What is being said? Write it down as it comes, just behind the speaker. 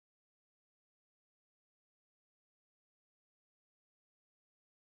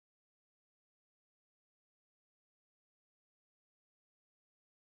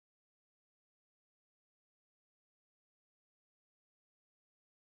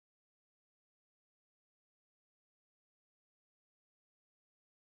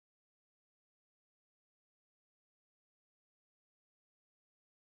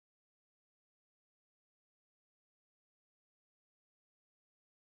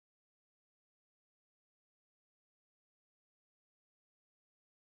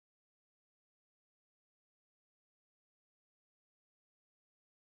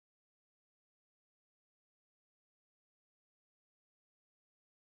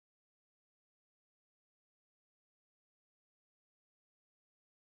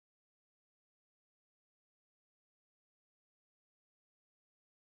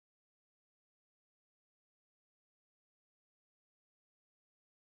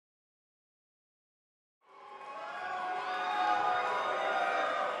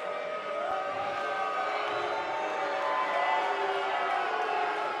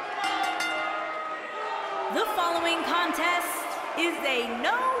following contest is a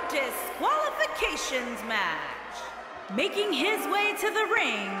no disqualifications match. Making his way to the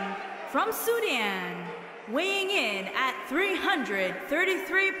ring from Sudan, weighing in at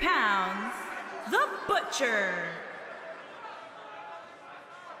 333 pounds, the Butcher.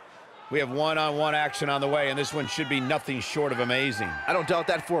 We have one-on-one action on the way, and this one should be nothing short of amazing. I don't doubt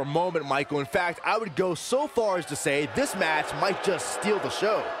that for a moment, Michael. In fact, I would go so far as to say this match might just steal the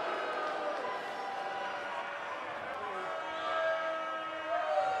show.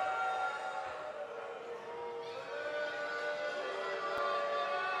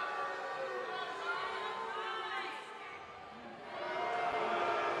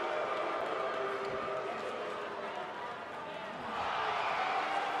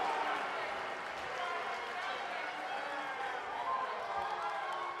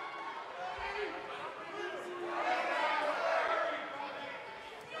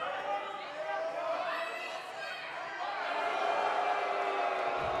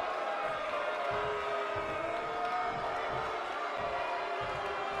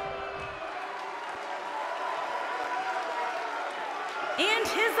 And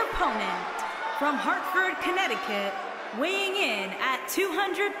his opponent, from Hartford, Connecticut, weighing in at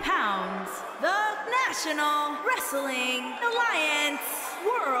 200 pounds, the National Wrestling Alliance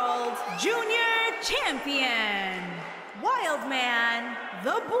World Junior Champion, Wildman,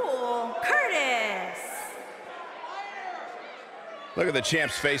 the Bull, Curtis. Look at the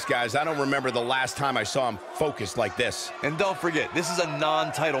champ's face, guys. I don't remember the last time I saw him focused like this. And don't forget, this is a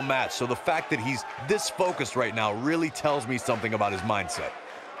non-title match, so the fact that he's this focused right now really tells me something about his mindset.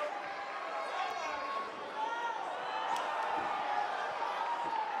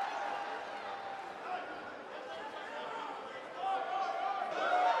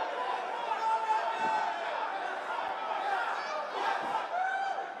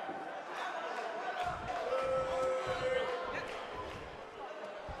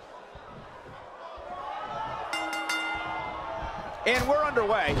 And we're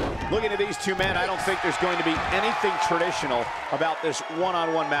underway. Looking at these two men, I don't think there's going to be anything traditional about this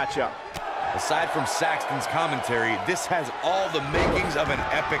one-on-one matchup. Aside from Saxton's commentary, this has all the makings of an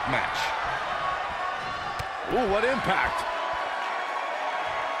epic match. Ooh, what impact.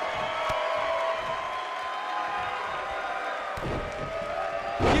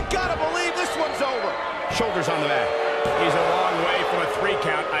 You gotta believe this one's over. Shoulders on the mat. He's a long way from a 3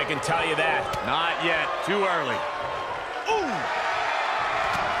 count, I can tell you that. Not yet, too early. Ooh!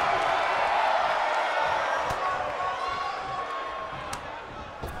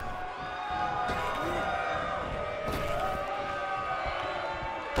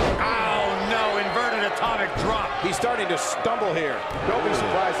 He's starting to stumble here. Don't be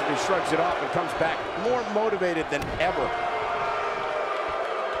surprised if he shrugs it off and comes back more motivated than ever.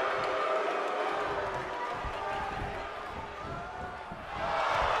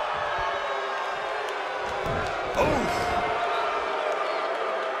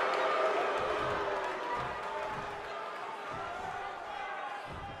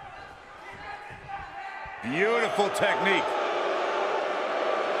 Beautiful technique.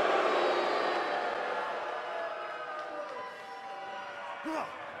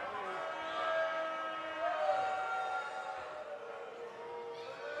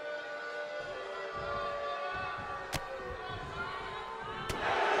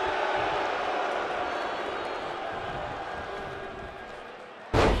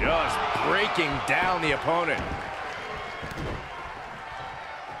 Just breaking down the opponent.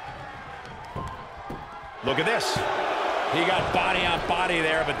 Look at this. He got body on body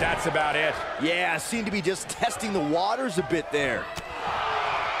there, but that's about it. Yeah, seemed to be just testing the waters a bit there.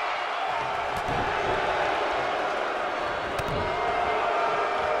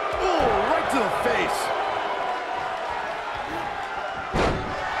 Oh, right to the face.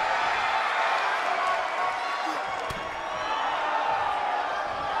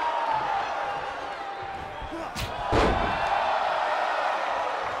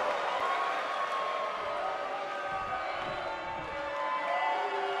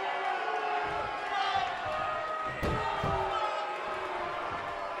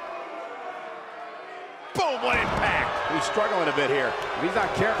 Boom, what impact. He's struggling a bit here. If he's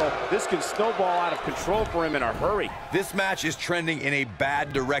not careful, this can snowball out of control for him in a hurry. This match is trending in a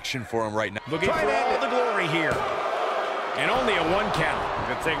bad direction for him right now. Looking for all the glory here. And only a 1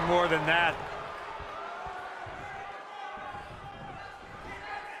 count. It'll take more than that.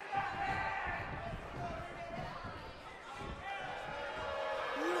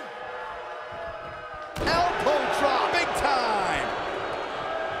 Elbow drop, big time.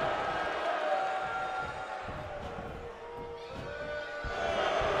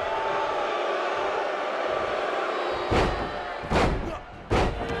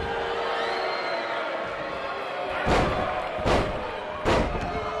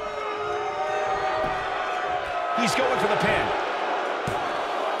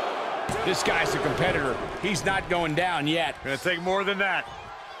 This guy's a competitor. He's not going down yet. Gonna take more than that.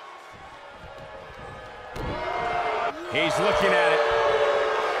 He's looking at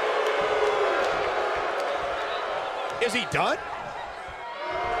it. Is he done?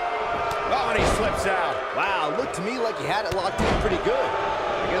 Oh, and he slips out. Wow, looked to me like he had it locked in pretty good.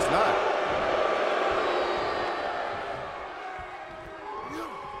 I guess not.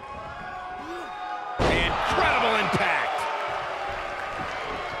 Incredible impact.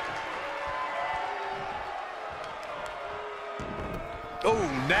 Oh,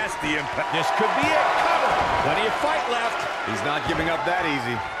 nasty impact. This could be it. Cover. Plenty of fight left. He's not giving up that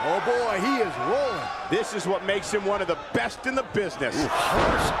easy. Oh boy, he is rolling. This is what makes him one of the best in the business.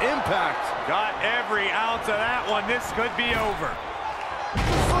 Harsh impact. Got every ounce of that one. This could be over.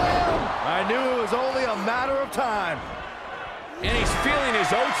 Slam! I knew it was only a matter of time. And he's feeling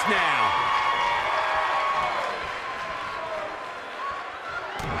his oats now.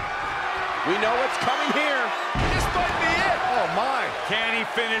 We know what's coming here. This might be it. Oh my. Can he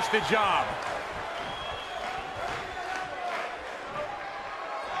finish the job?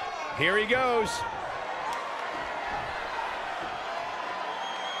 Here he goes.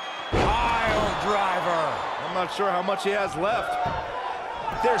 Pile driver. I'm not sure how much he has left.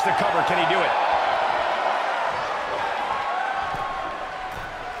 There's the cover. Can he do it?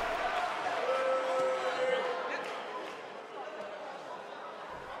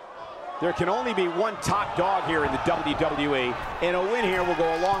 There can only be one top dog here in the WWE, and a win here will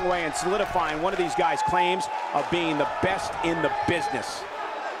go a long way in solidifying one of these guys' claims of being the best in the business.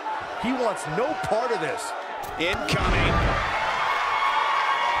 He wants no part of this. Incoming.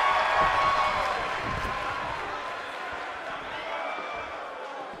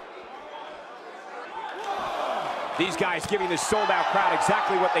 These guys giving the sold-out crowd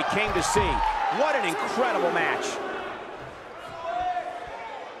exactly what they came to see. What an incredible match.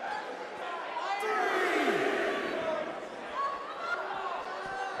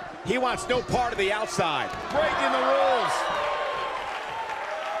 He wants no part of the outside. Breaking the rules.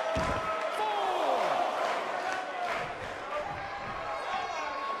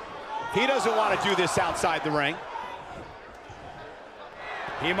 He doesn't want to do this outside the ring.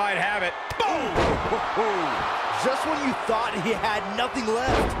 He might have it. Boom! Just when you thought he had nothing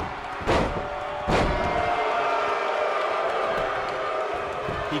left.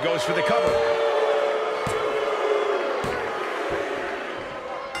 He goes for the cover.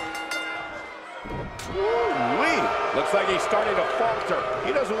 Looks like he's starting to falter.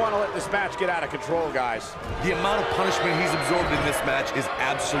 He doesn't want to let this match get out of control, guys. The amount of punishment he's absorbed in this match is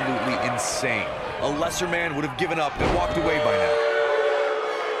absolutely insane. A lesser man would have given up and walked away by now.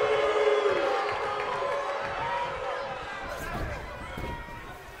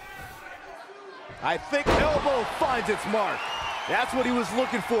 I think elbow finds its mark. That's what he was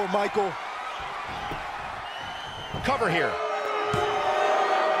looking for, Michael. Cover here.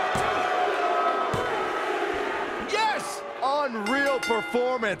 Yes! Unreal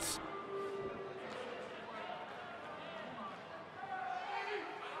performance.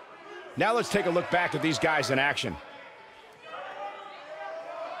 Now let's take a look back at these guys in action.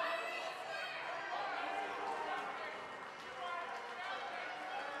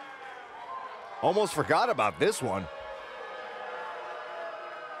 Almost forgot about this one.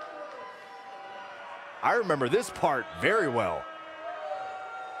 I remember this part very well.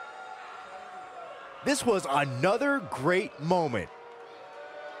 This was another great moment.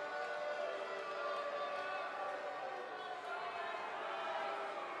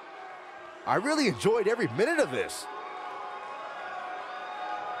 I really enjoyed every minute of this.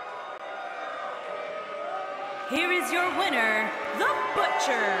 Here is your winner, The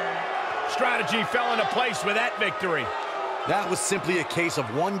Butcher. Strategy fell into place with that victory. That was simply a case of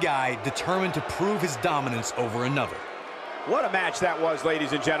one guy determined to prove his dominance over another. What a match that was,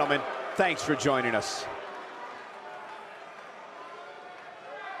 ladies and gentlemen. Thanks for joining us.